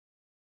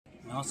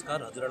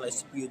नमस्कार, हजुरहरूलाई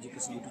SPU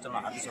education YouTube च्यानलमा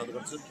हार्दिक स्वागत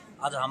गर्छु।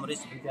 आज हाम्रो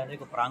यस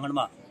विद्यालयको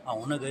प्राङ्गणमा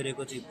हुन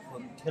गइरहेको चाहिँ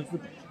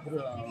खेलकुद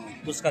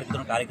पुरस्कार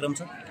वितरण कार्यक्रम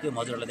छ। त्यो म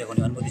हजुरहरूलाई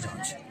देखाउने अनुमति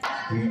चाहन्छु।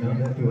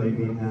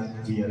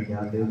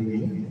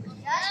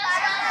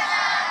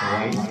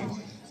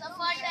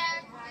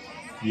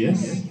 Yes.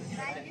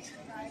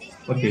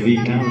 Okay, we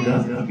have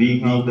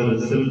the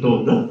result of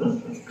the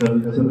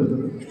cultural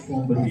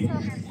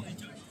competition.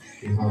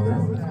 We have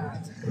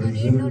the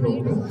result of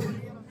the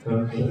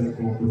cultural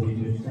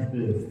competition.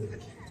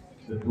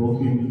 The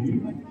trophy will be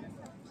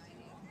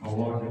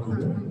awarded to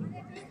the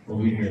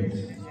winners.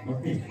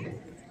 Okay.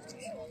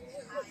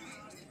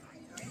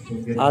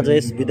 आज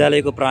यस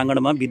विद्यालयको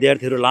प्राङ्गणमा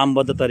विद्यार्थीहरू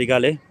लामबद्ध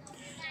तरिकाले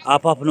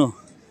आफ्नो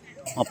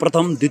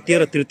प्रथम, द्वितीय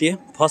र तृतीय,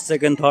 फर्स्ट,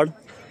 सेकेन्ड, थर्ड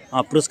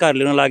पुरस्कार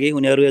लिन लागि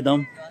उनीहरू एकदम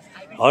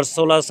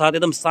हर्षोल्लास साथ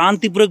एकदम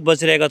शान्तिपूर्वक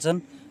बसिरहेका छन्।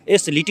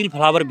 यस लिटिल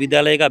फ्लावर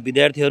विद्यालयका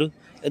विद्यार्थीहरू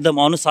एकदम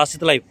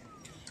अनुशासनलाई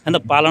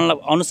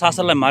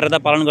मर्यादा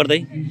पालन गर्दै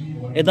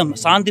एकदम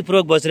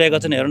शान्तिपूर्वक बसिरहेका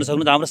छन्। हेर्न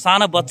सक्नुहुन्छ, हाम्रो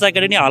साना बच्चा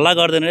केटी नि हल्ला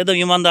गर्दैन, एकदम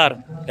इमानदार।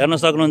 हेर्न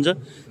सक्नुहुन्छ,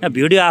 यहाँ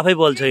भिडियो आफै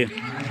बोल्छ, यो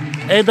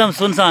एकदम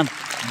सुनसान।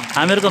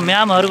 हामीहरूको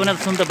म्यामहरू पनि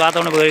सुन त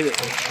वातावरण भयो,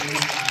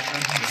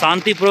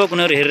 शान्तिपूर्वक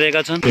उनीहरू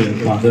हेरिरहेका छन्।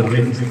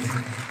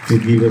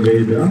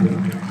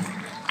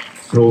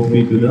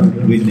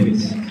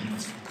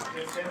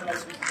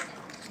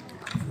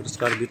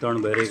 पुरस्कार वितरण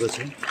भइरहेको छ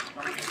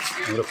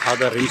हाम्रो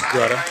फादर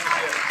रिन्सद्वारा।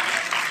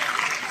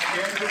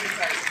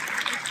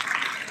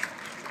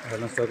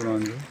 हेर्न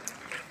सक्नुहुन्छ,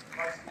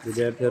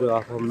 विद्यार्थीहरू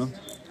आफ्नो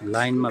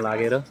लाइनमा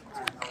लागेर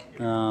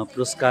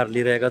पुरस्कार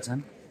लिइरहेका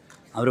छन्।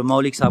 हाम्रो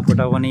मौलिक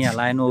सापकोटा पनि यहाँ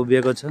लाइनमा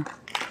उभिएको छ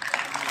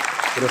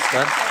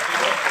पुरस्कार।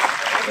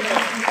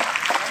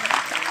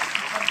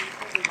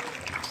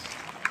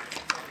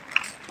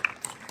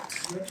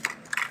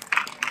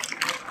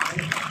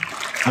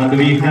 And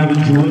we have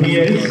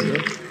juniors,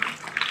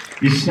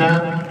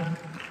 Ishan,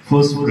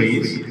 first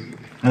prize,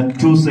 and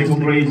 2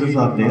 second prizes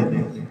are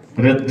there,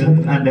 Ratan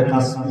and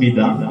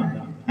Asmita,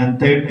 and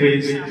third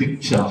prize,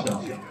 Picture.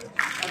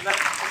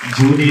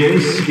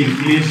 Juniors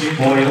English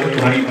poem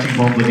writing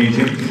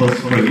competition,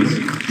 first prize,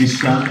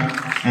 Ishan,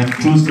 and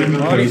 2 second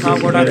prizes,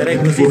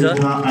 Ratan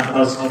and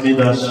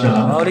Asmita Shah.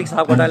 मौलिक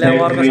सापकोटाले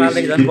अर्को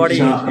सालदेखि झन् बढी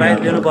prize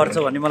लिनुपर्छ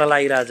भन्ने मलाई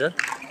लागिरहेछ।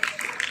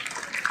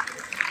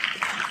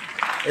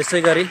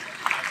 यसै गरी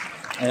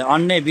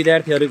अन्य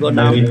विद्यार्थीहरूको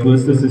नाम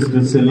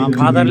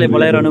फादरले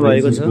बोलाइरहनु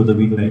भएको छ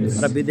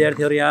र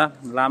विद्यार्थीहरू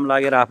यहाँ लाम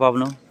लागेर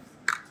आफ्नो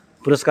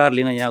पुरस्कार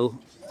लिन यहाँ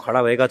खडा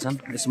भएका छन्।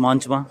 यस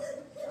मञ्चमा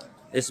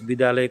यस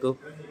विद्यालयको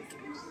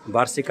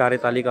वार्षिक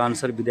कार्यतालिका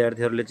अनुसार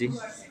विद्यार्थीहरूले चाहिँ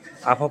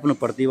आफ्नो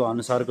प्रतिभा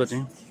अनुसारको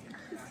चाहिँ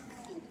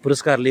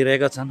पुरस्कार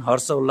लिइरहेका छन्।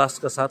 हर्ष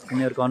उल्लासका साथ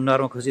उनीहरूको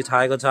अनुहारमा खुसी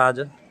छाएको छ। आज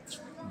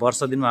वर्ष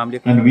दिनमा हामीले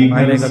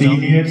पाइरहेका छौँ।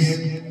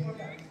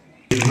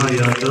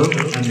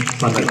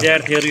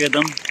 विद्यार्थीहरू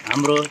एकदम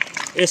हाम्रो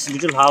यस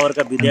लिटिल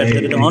फ्लावरका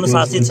विद्यार्थीहरू एकदम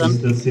अनुशासित छन्,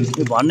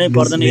 भन्नै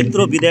पर्दैन।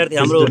 यत्रो विद्यार्थी,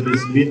 हाम्रो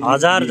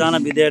 1000 जना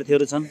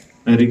विद्यार्थीहरू छन्।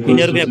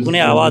 यिनीहरूको यहाँ कुनै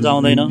आवाज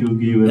आउँदैन,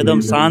 एकदम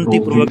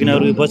शान्तिपूर्वक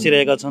यिनीहरू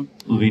बसिरहेका छन्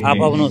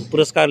आफ्नो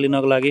पुरस्कार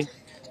लिनको लागि।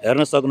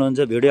 हेर्न सक्नुहुन्छ,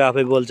 भिडियो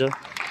आफै बोल्छ।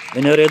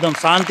 यिनीहरू एकदम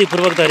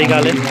शान्तिपूर्वक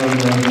तरिकाले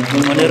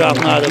उनीहरू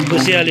आफ्नो आज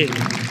खुसियाली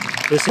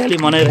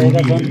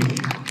मनाइरहेका छन्।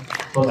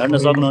 हेर्न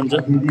सक्नुहुन्छ।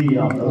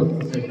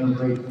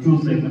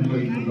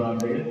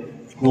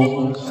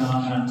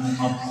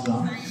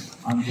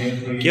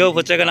 के हो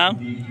बच्चाको नाम?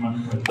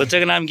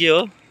 बच्चाको नाम के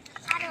हो?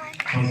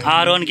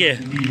 आरोन। के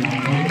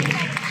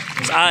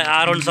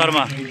आरोन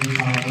शर्मा।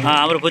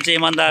 हाम्रो बच्चा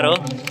इमान्दार हो।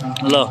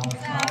 ल,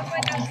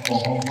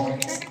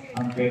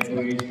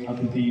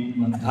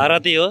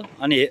 आरती हो।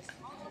 अनि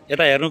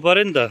यता हेर्नु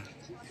पर्यो नि त।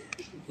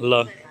 ल,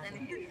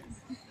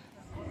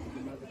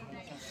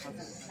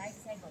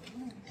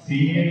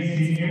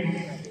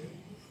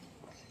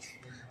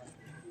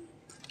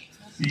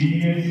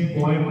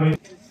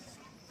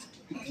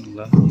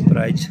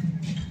 प्राइज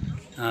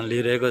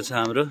लिइरहेको छ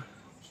हाम्रो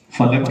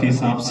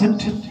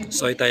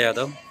सविता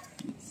यादव।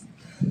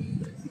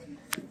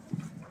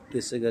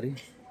 त्यसै गरी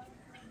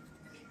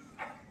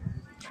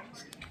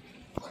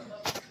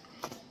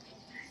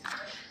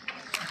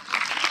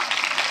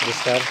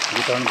पुरस्कार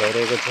वितरण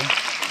भइरहेको छ।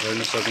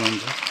 हेर्न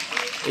सक्नुहुन्छ,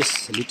 यस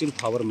लिटिल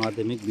फ्लावर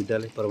माध्यमिक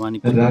विद्यालय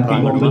Parwanipur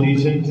प्राङ्गणमा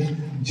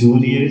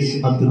juniors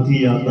Aditi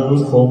Yadav,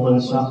 Komal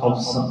Shah,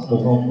 Afsa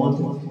Muhammad,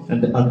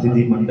 and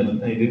Aditi Mandal.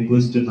 I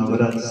request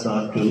Navaraj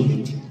sir to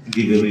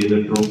give away the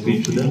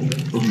trophy to the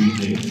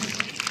winners.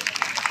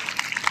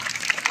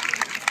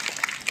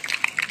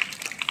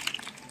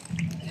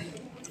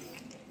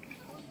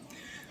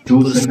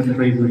 Two second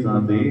prizes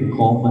are there,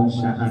 Komal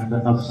Shah and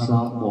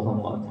Afsa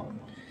Muhammad.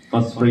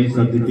 First prize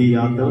Aditi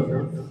Yadav.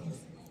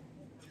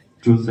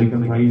 2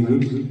 second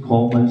prizes,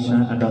 Komal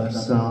Shah and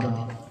Afsa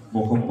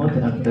Muhammad,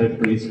 and third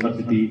prize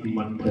Aditi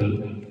Mandal.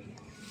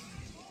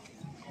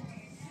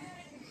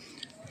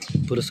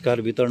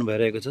 पुरस्कार वितरण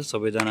भइरहेको छ।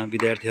 सबैजना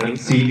विद्यार्थीहरू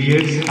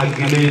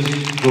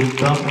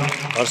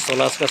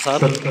हर्षोल्लासका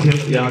साथ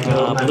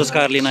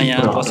पुरस्कार लिन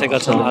यहाँ बसेका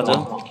छन्। आज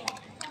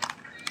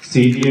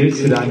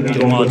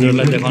म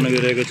हजुरहरूलाई देखाउन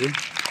गइरहेको छु।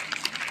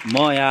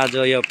 म यहाँ आज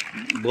यो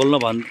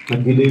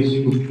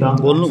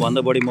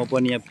बोल्नुभन्दा बढी म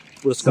पनि यहाँ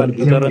पुरस्कार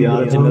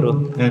वितरणतिर चाहिँ मेरो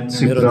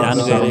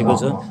ध्यान गइरहेको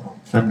छ।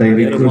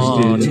 मेरो म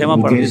क्षमा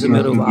प्रार्थी छु,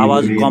 मेरो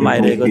आवाज कम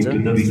आइरहेको छ।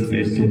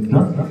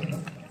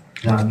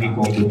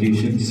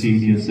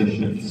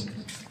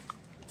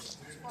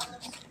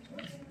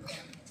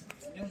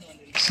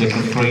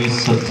 Second prize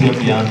Satyam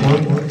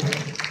Yadav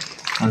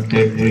and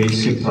third prize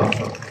Shipra.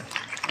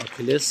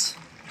 Achilles,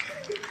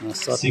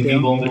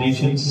 Singing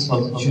competitions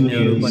of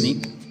juniors.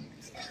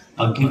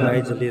 Akila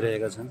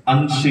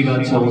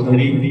Anshika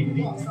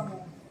Chaudhary,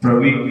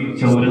 Praveen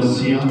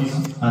Chaurasya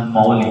and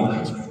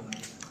Maulik.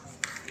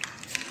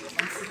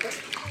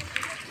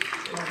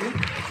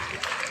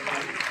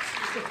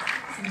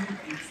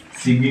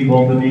 Singing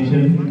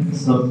competition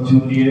sub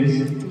juniors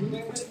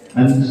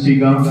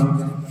Anshika,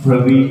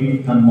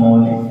 Praveen and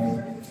Maulik.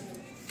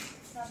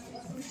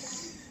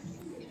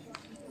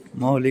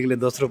 मौलिकले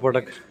दोस्रो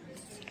पटक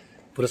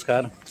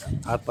पुरस्कार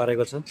हात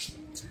पारेको छ।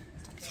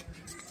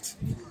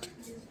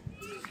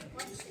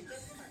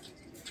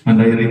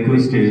 And I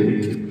request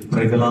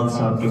Pragalan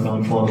sir to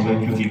come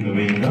forward to give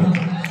away the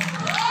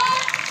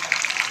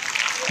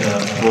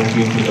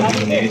trophy to the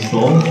winners.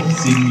 So,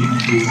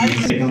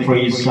 second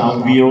prize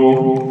Savio,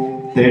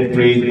 third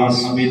prize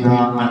Asmita,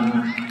 and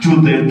two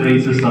third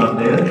prizes are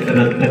there,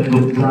 Ratan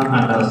Gupta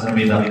and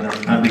Asmita.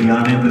 And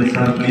Yanendra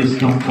sir, please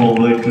come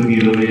forward to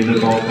give away the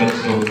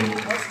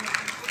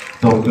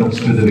tokens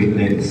to the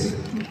winners.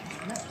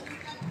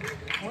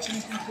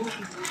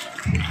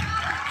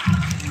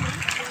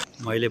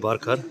 मैले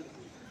भर्खर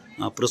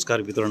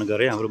पुरस्कार वितरण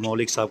गरेँ हाम्रो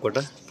मौलिक सापकोट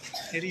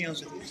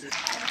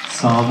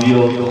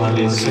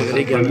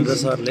ज्ञानेन्द्र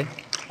सरले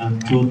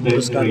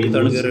पुरस्कार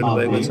वितरण गरिरहनु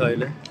भएको छ।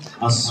 अहिले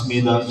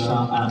Asmita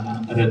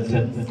and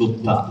Ratan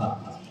Gupta.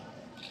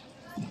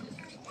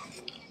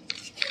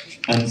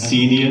 And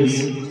seniors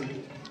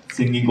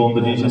singing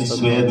competition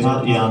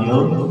Swetha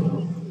Yadav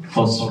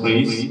first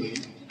prize,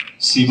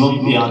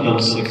 Shivam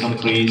Yadav second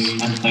prize,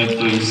 and third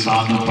prize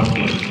Sanu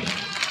Patel.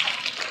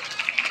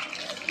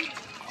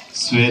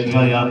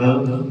 Swetha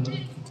Yadav,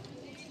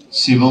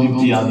 Shivam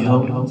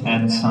Yadav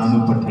and Sanu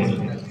Patel.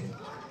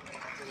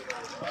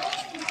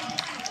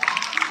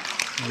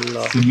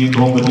 Singing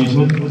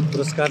competition.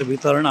 पुरस्कार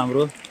वितरण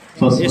हाम्रो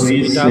First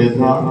prize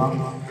Swetha,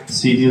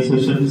 senior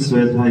session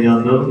Swetha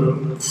Yadav,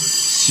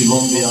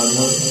 Shivam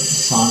Yadav,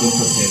 Sanu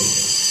Patel.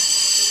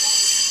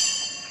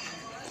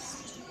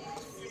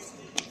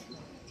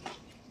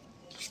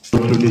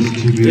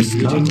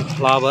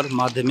 Flower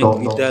माध्यमिक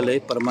विद्यालय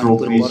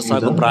परवानीपुर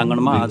पर्साको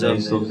प्राङ्गणमा आज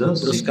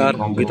पुरस्कार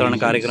वितरण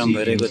कार्यक्रम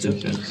भइरहेको छ।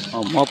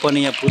 म पनि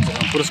यहाँ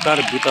पुरस्कार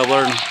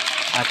वितरण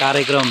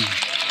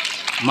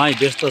कार्यक्रममा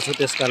व्यस्त छु,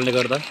 त्यसकारणले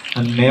गर्दा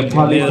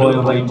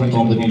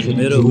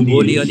मेरो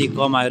बोली अलि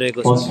कम आइरहेको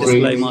छ।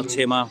 त्यसलाई म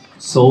क्षमा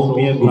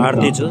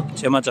प्रार्थी छु,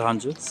 क्षमा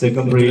चाहन्छु। हेर्न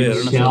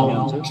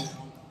सक्नुहुन्छ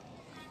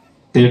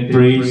third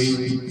prize,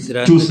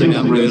 two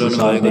second prizes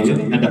are there,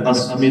 and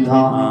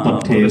Asmita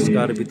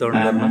Patel,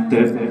 and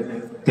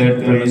third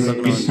prize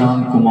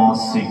Ishan Kumar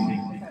Singh.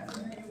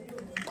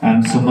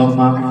 And Sumam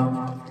ma'am,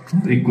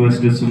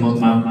 requested Sumam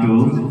ma'am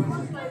to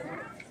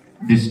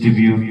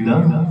distribute the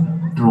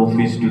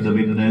trophies to the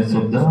winners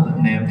of the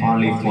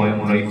Nepali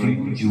poem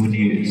writing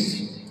juniors.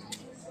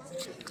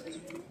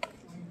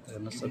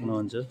 हेर्न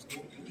सक्नुहुन्छ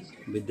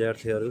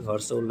विद्यार्थीहरू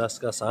हर्ष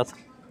उल्लासका साथ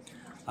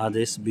आज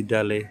yes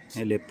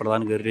विद्यालयले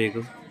प्रदान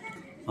गरिरहेको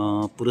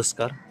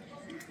पुरस्कार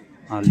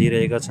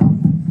लिइरहेका छन्।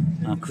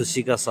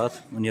 खुसीका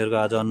साथ उनीहरूको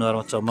आज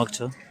अनुहारमा चमक छ।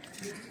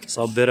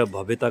 सभ्य र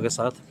भव्यताका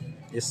साथ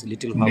यस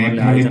लिटिल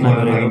फ्लावरले आयोजना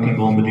गरेको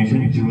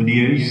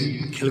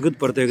खेलकुद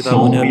प्रतियोगितामा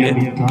उनीहरूले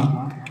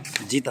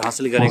जित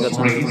हासिल गरेका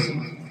छन्।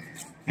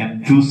 And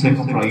two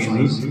second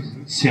prizes,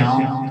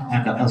 Shyam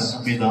and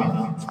Asmita,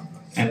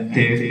 and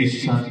third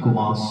Ishan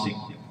Kumar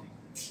Singh.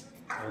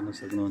 हेर्न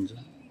सक्नुहुन्छ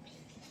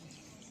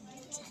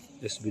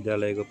यस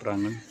विद्यालयको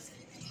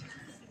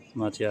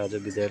प्राङ्गणमा चाहिँ आज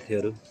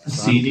विद्यार्थीहरू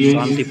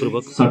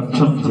शान्तिपूर्वक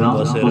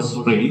बसेर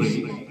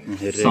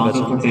हेरिरहेका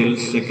छन्।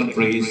 Second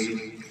prize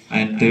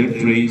and third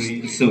prize.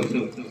 So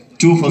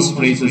two first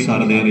prizes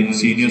are there in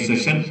senior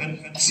session.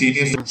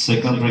 Senior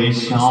second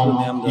prize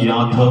Shyam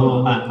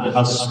Yadav and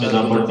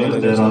Asmita Patel.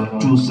 There are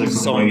two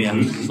second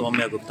prizes.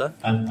 Soumya Gupta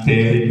and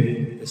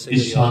third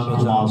Ishan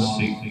Kumar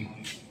Singh.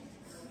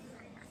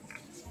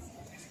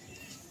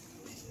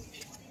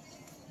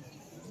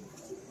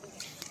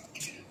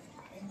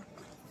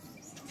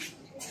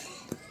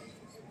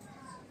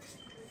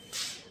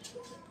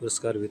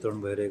 पुरस्कार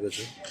वितरण भइरहेको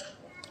छ।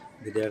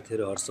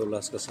 विद्यार्थीहरू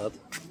हर्षोल्लासका साथ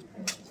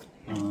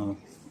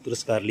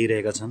पुरस्कार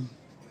लिइरहेका छन्।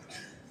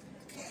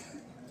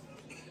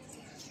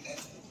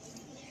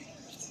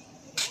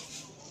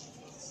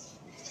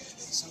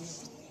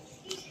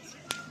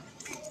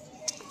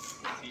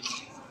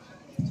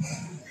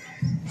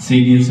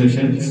 Senior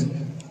sessions.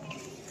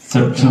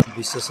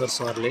 Vishweshwar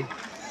सरले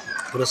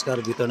पुरस्कार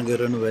वितरण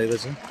गरिरहनु भएको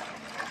छ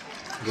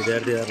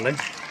विद्यार्थीहरूलाई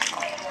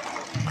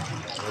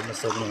हेर्न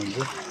सक्नुहुन्छ।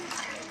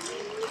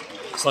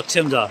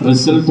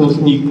 Result of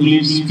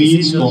English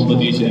speech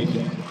competition.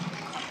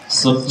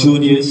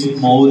 Sub-juniors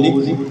Maulik,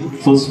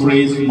 first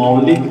prize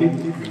Maulik,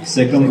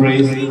 second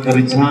prize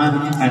Richan,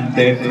 and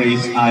third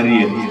prize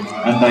Ariel.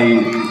 And I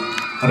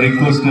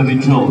request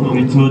Richo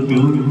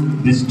to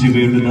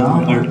distribute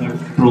the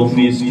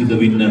trophies to the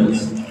winners.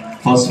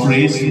 First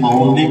prize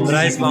Maulik,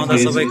 second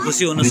prize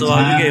Richan,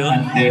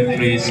 and third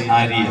prize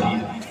Ariel.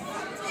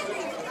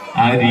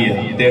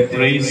 Third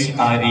prize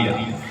Ariel.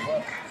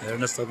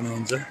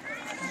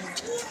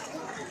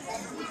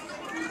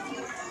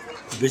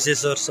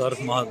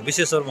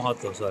 विशेषर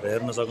महत्व sir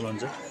हेर्न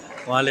सक्नुहुन्छ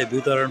उहाँले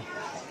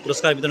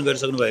पुरस्कार वितरण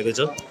गरिसक्नु भएको छ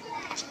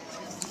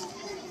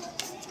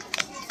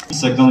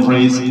Second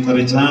prize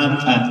Richan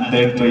and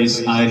third prize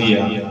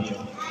Arya.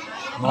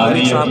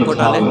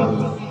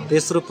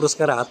 तेस्रो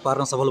पुरस्कार हात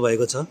पार्न सफल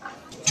भएको छ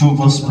Two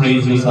first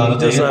prizes are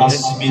there.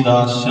 Asmida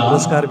Shah,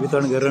 पुरस्कार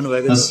वितरण गरिरहनु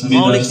भएको छ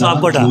मौलिक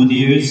Sapkota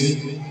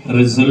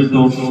result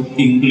of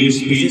English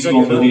speech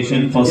competition.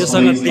 First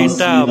prize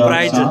Asmida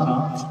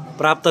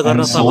प्राप्त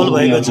गर्न सफल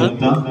भएको छ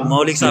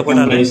मौलिक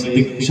सापकोटाले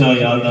Diksha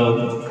Yadav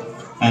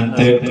and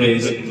third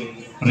prize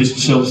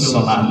Rishabh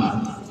Sonal.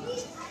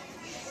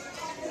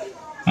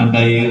 And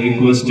I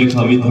request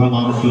Kavita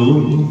ma'am to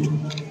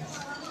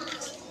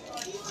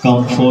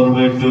come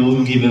forward to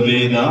give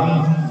away the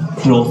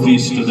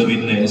trophies to the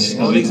winners.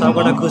 मौलिक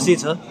सापकोटा खुसी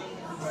छ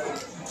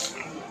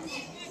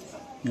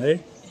है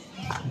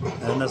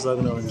हेर्न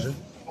सक्नुहुन्छ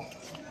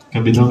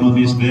Kavita ma'am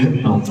is there?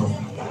 No.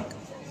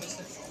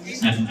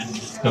 And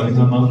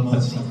Kavita ma'am,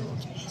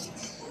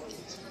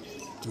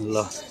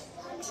 ल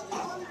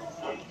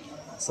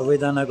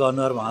सबैजनाको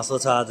अनुहारमा हाँसो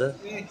छ आज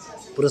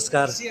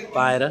पुरस्कार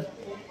पाएर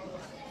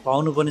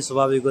पाउनु पनि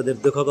स्वाभाविक हो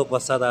दुःखको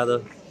पश्चात आज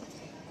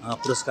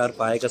पुरस्कार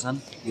पाएका छन्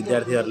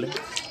विद्यार्थीहरूले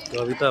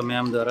कविता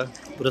म्यामद्वारा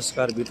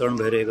पुरस्कार वितरण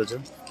भइरहेको छ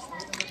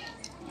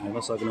हेर्न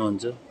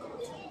सक्नुहुन्छ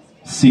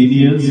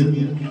Seniors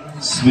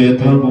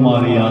Swetha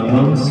Kumari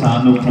Yadav,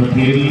 Sanu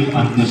Patel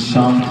and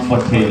Nishant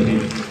Patel.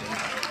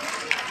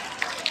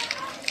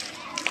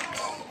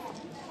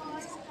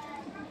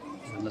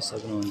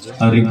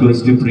 I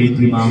request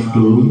Preeti ma'am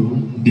to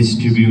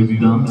distribute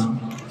the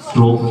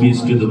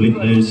trophies to the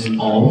winners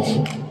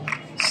of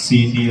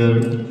Senior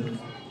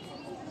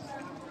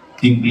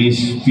English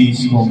Speech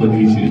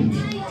Competition.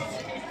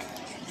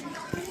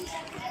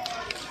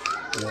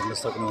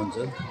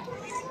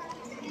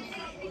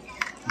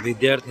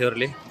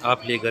 विद्यार्थीहरूले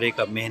आफूले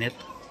गरेका मेहनत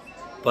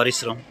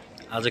परिश्रम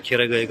आज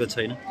खेर गएको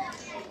छैन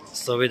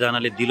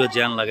सबैजनाले दिलो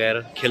ज्यान लगाएर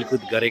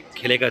खेलकुद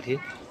खेलेका थिए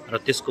र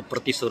त्यसको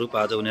प्रतिस्वरूप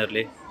आज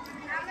उनीहरूले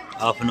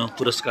आफ्नो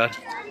पुरस्कार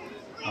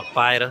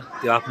पाएर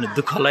त्यो आफ्नो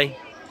दुःखलाई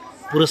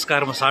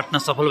पुरस्कारमा साट्न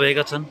सफल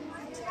भएका छन्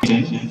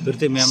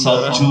प्रीति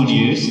म्यामद्वारा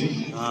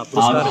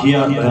पुरस्कार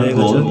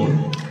भइरहेको छ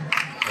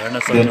हेर्न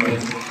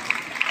सक्नुहुन्छ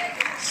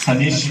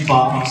Sanishpa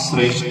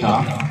Shrestha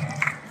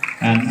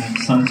and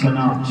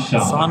Sanjana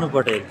Shah. सानु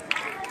पटेल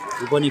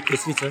उ पनि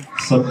खुसी छ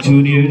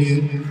Sub-juniors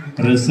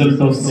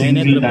result of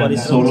single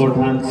dance solo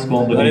dance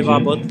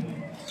competition.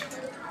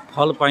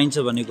 फल पाइन्छ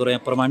भन्ने कुरा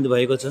यहाँ प्रमाणित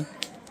भएको छ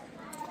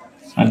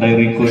And I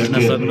request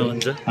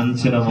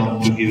Anchana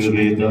ma'am to give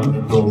away the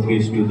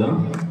trophies to the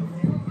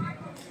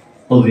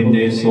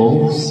winners of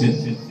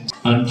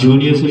and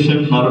junior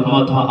session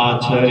Narmada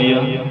Acharya,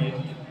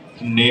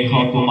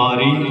 Neha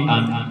Kumari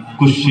and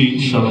Kushi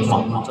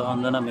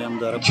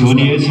Sharma.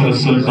 Juniors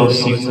result of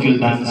single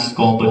dance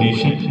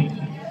competition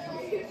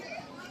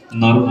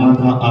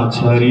Narmada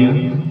Acharya,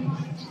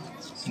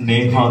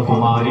 Neha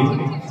Kumari,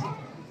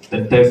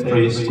 the third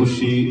prize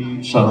Kushi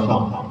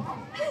Sharma.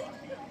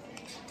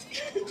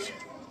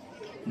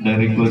 And I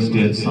request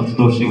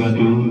Santoshika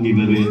to give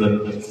away the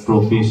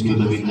trophies to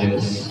the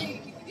winners.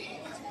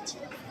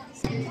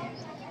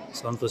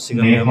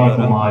 Neha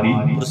Kumari,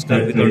 पुरस्कार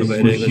third वितरण prize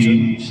भइरहेको Kushi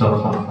छ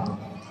Sharma.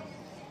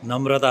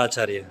 Namrata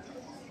Acharya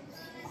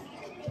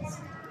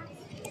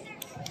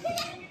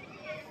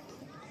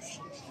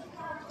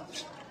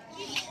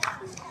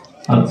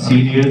And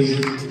seniors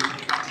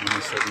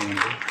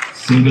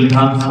single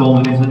dance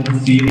competition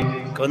senior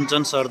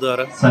Kanchan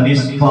सरद्वारा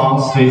Sanishpa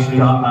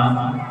Shrestha and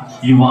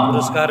Yuvan.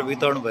 पुरस्कार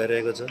वितरण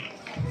भइरहेको छ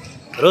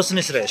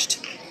रोशनी श्रेष्ठ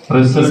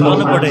Result of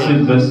fancy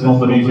dress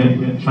competition,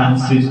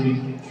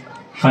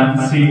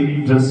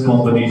 fancy dress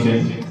competition,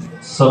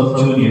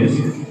 sub-juniors,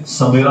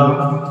 Samira,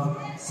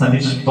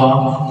 Sanishpa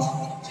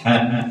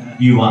and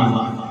Yuvan.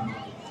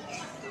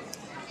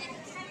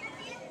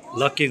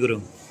 लक्की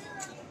गुरुङ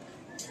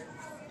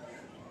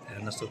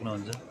हेर्न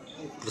सक्नुहुन्छ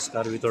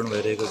पुरस्कार वितरण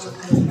भइरहेको छ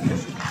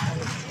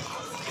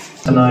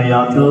Sana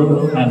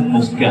Yadav and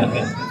Muskan.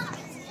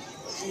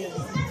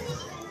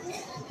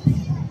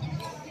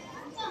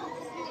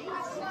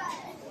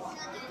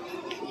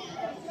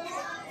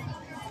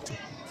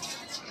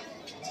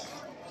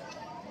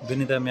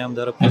 Vinita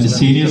म्यामद्वारा And the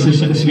senior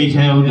sessions we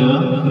have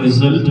the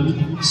result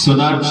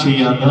Sonakshi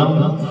Yadav,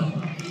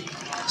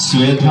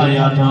 Swetha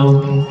Yadav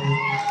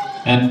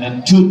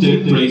and two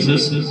third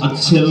prizes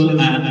Achal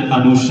and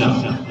Anusha.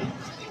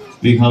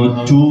 We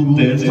have two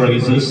third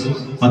prizes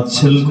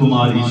Achal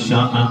Kumari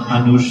Shah and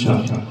Anusha.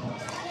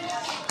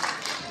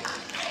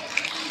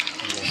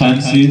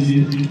 fancy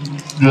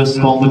dress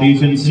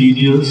competition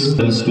seniors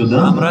to the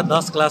हाम्रा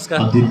 10 क्लासका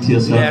Aditya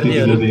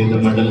विद्यार्थीहरू the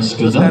medals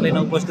to the पुरस्कार लिन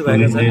उपस्थित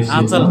भएका छन्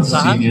आँचल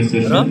Shah senior र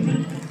session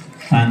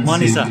fancy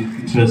Manisha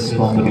dress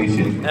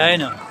competition.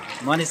 हैन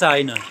मनिषा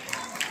हैन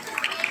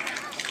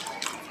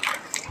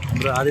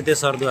हाम्रो आदित्य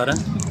सरद्वारा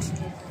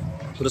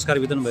पुरस्कार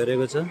वितरण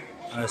भइरहेको छ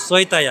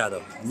सविता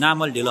यादव नाम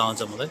अलि ढिलो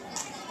आउँछ मलाई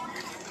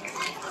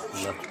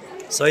ल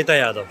सविता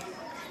यादव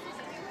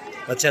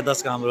कक्षा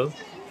 10 का हाम्रो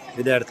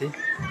विद्यार्थी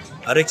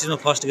हरेक चीजमा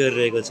फर्स्ट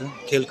गरिरहेको छ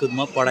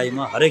खेलकुदमा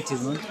पढाइमा हरेक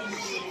चीजमा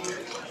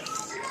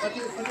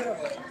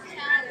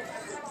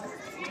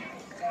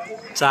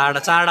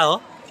चाडा हो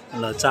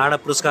ल चाडा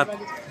पुरस्कार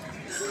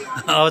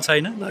अब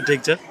छैन ल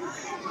ठीक छ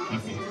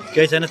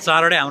केही छैन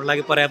चारवटै हाम्रो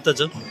लागि पर्याप्त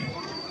छ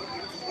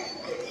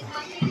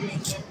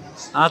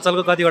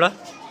आँचलको कतिवटा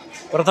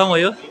प्रथम हो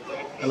यो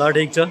ल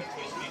ठीक छ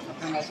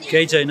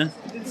केही छैन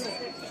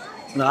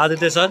ल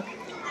आदित्य सर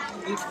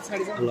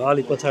ल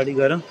अलि पछाडि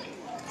गएर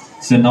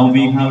So now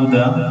we have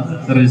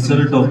the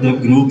result of the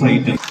group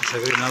item.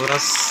 Navraj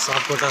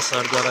Sapkota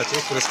सरद्वारा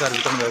चाहिँ पुरस्कार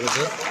वितरण भएको छ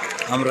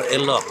हाम्रो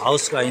yellow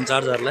हाउसका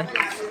इन्चार्जहरूलाई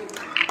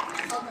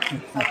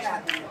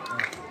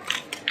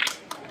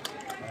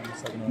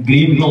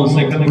Greenhouse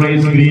second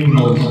prize,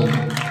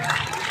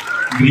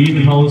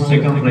 greenhouse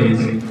second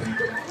prize.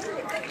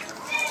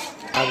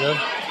 आज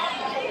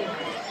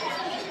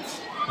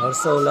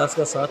हर्ष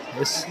उल्लासका साथ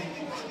यस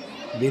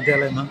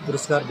विद्यालयमा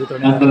पुरस्कार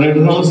वितरण And the red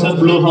house and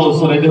blue house.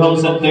 Red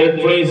house and third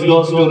prize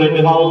goes to red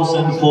house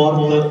and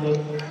fourth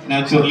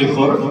naturally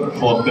for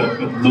the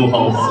blue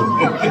house.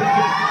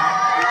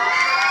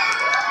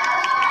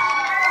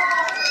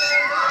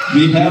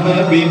 we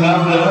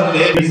have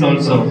ladies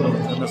also.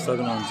 गर्न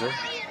सक्नुहुन्छ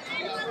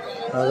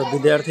आज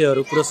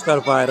विद्यार्थीहरू पुरस्कार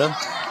पाएर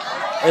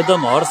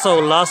एकदम हर्ष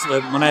उल्लास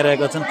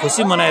मनाइरहेका छन्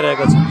खुसी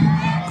मनाइरहेका छन्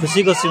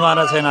खुसीको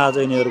सिमाना छैन आज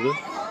यिनीहरूको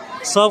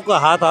सबको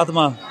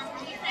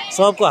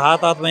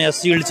हात हातमा यहाँ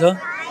शिल्ड छ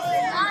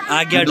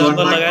आज्ञा ढोलक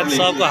लगायत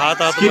सबको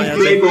हात हातमा यहाँ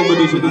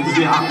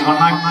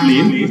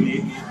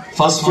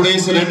First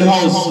prize red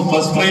house.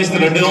 First prize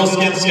red house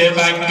can stay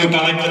back to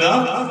collect the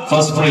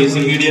first prize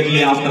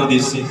immediately after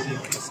this.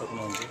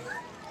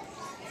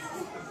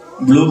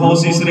 Blue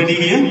house is ready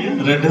here.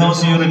 Red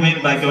house you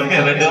remain back. Okay,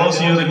 red house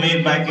you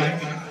remain back.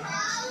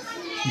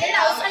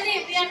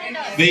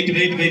 Wait.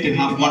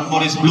 One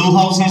more is blue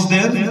house is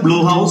there.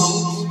 Blue house.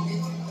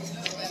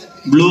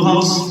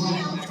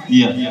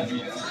 Yeah.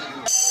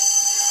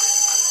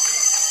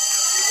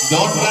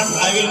 Don't run.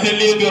 I will tell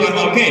you to run.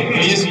 Okay,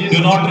 please do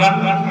not run.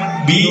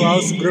 Be Blue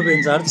house group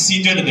in charge.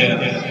 Seated there.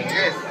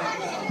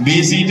 Be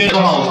seated.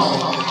 House.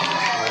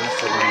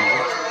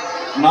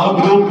 Now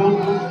group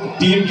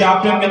team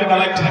captain can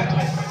collect.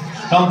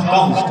 Come.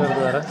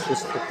 द्वारा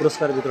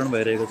पुरस्कार वितरण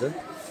भइरहेको छ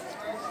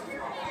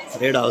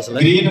red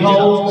हाउसलाई Green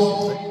house,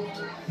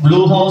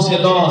 blue house,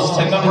 yellow house.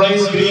 Second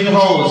prize green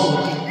house.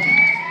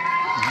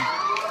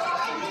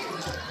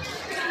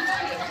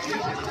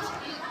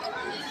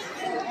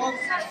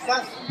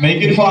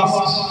 Make it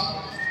fast.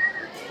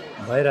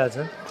 भइरहेछ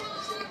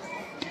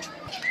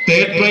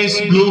Third prize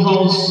blue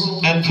house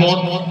and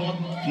fourth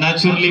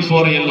naturally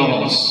for yellow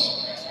house.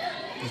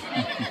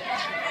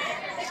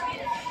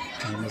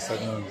 हेर्न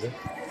सक्नुहुन्छ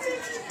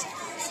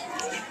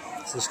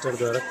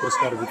सिस्टरद्वारा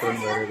पुरस्कार वितरण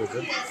भइरहेको छ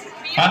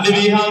And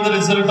we have the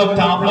result of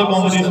tableau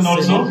competition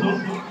also.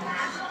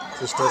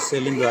 Sister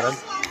सेलिङद्वारा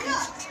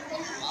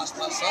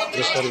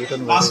पुरस्कार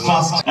वितरण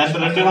Fast. And the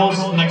red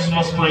house next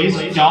first prize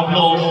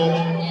tableau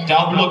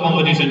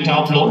competition.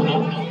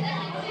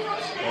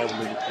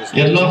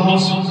 Yellow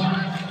house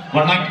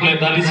one act play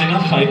that is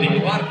enough I think.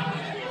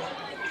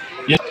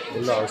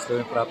 Yellow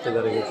हाउसले प्राप्त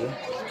गरेको छ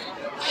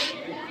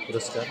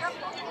पुरस्कार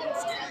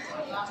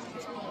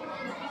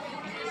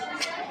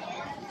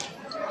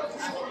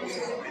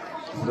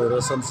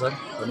रोशन sir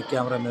अनि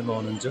क्यामेराम्यानमा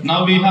हुनुहुन्छ Now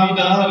we have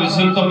the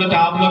result of the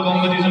tableau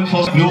competition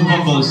for group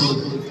members.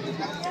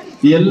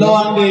 Yellow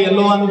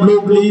and blue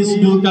please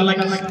do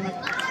collect.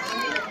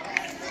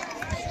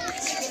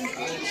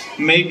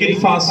 Make it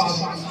fast.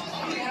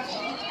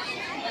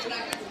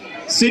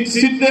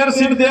 Sit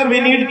there. We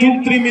need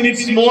 2-3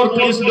 minutes more.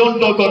 Please don't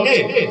talk. Okay.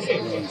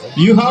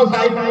 You have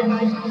time.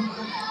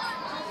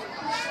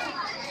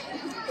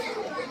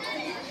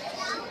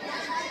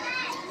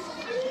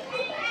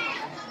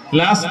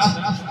 Last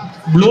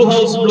blue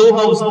house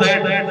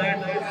there.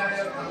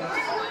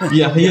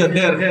 Yeah, here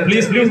there.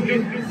 Please do.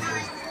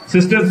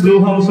 Sisters blue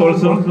house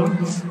also.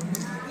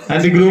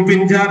 And the group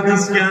in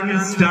charges can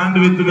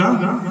stand with the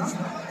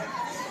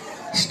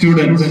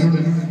students.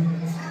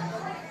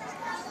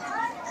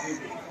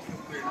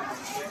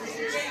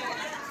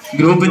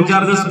 Group in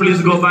charges,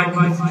 please go back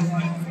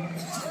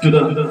to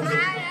the.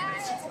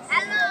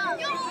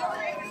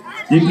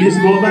 You please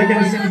go back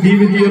and be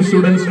with your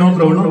students, no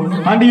problem.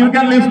 And you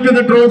can lift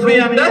the trophy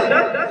and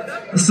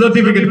the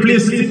certificate.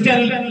 Please sit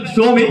and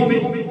show me.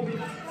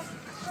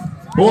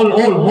 All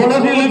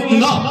of you lift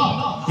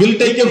now. We'll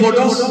take your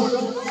photos.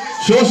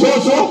 Show your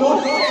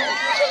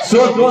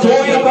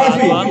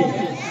trophy.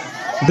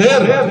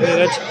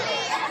 There.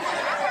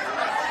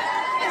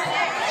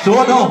 So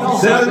no,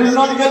 there will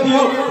not get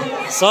you.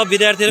 सब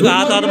विद्यार्थीहरुको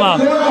हातमा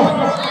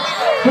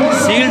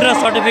sealed र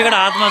certificate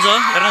हातमा छ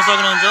हेर्न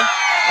सक्नुहुन्छ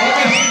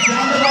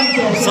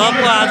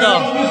सबको आज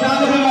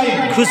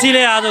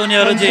खुसीले आज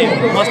उनीहरु चाहिँ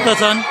मस्त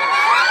छन्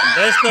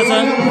व्यस्त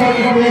छन्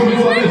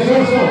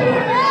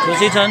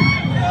खुसी छन्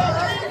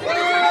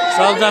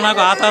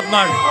सबजनाको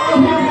हातमा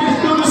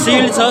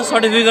सिल्ड छ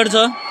सर्टिफिकेट छ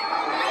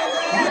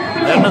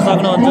हेर्न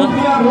सक्नुहुन्छ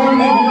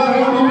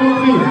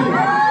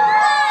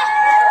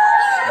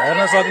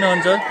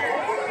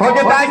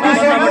Okay, thank you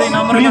so much.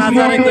 Please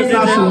move to the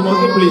classroom.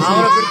 Okay, please.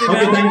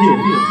 Okay, thank you.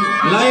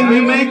 Line, we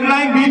make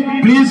line.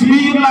 Please be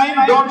in line.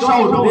 Don't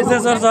shout.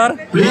 Sir.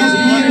 Please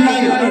be in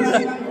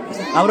line.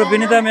 हाम्रो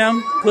Vinita ma'am,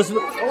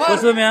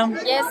 खुशबु ma'am,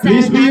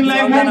 Please be in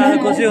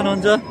line. खुसी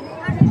हुनुहुन्छ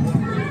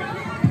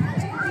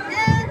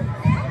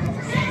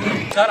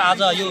sir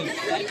आज यो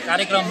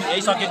कार्यक्रम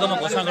यही सकेकोमा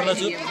घोषणा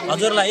गर्दछु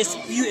हजुरलाई yes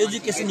PU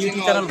education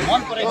YouTube channel मन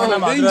परेको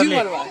बेलामा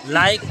हजुरहरूले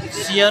लाइक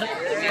शेयर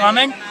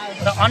कमेन्ट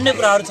र अन्य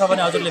कुराहरू छ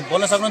भने हजुरले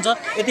बोल्न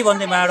सक्नुहुन्छ यति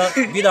भन्दै माड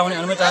बिदा हुने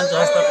अनुमति चाहन्छु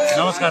हस्त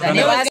नमस्कार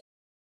धन्यवाद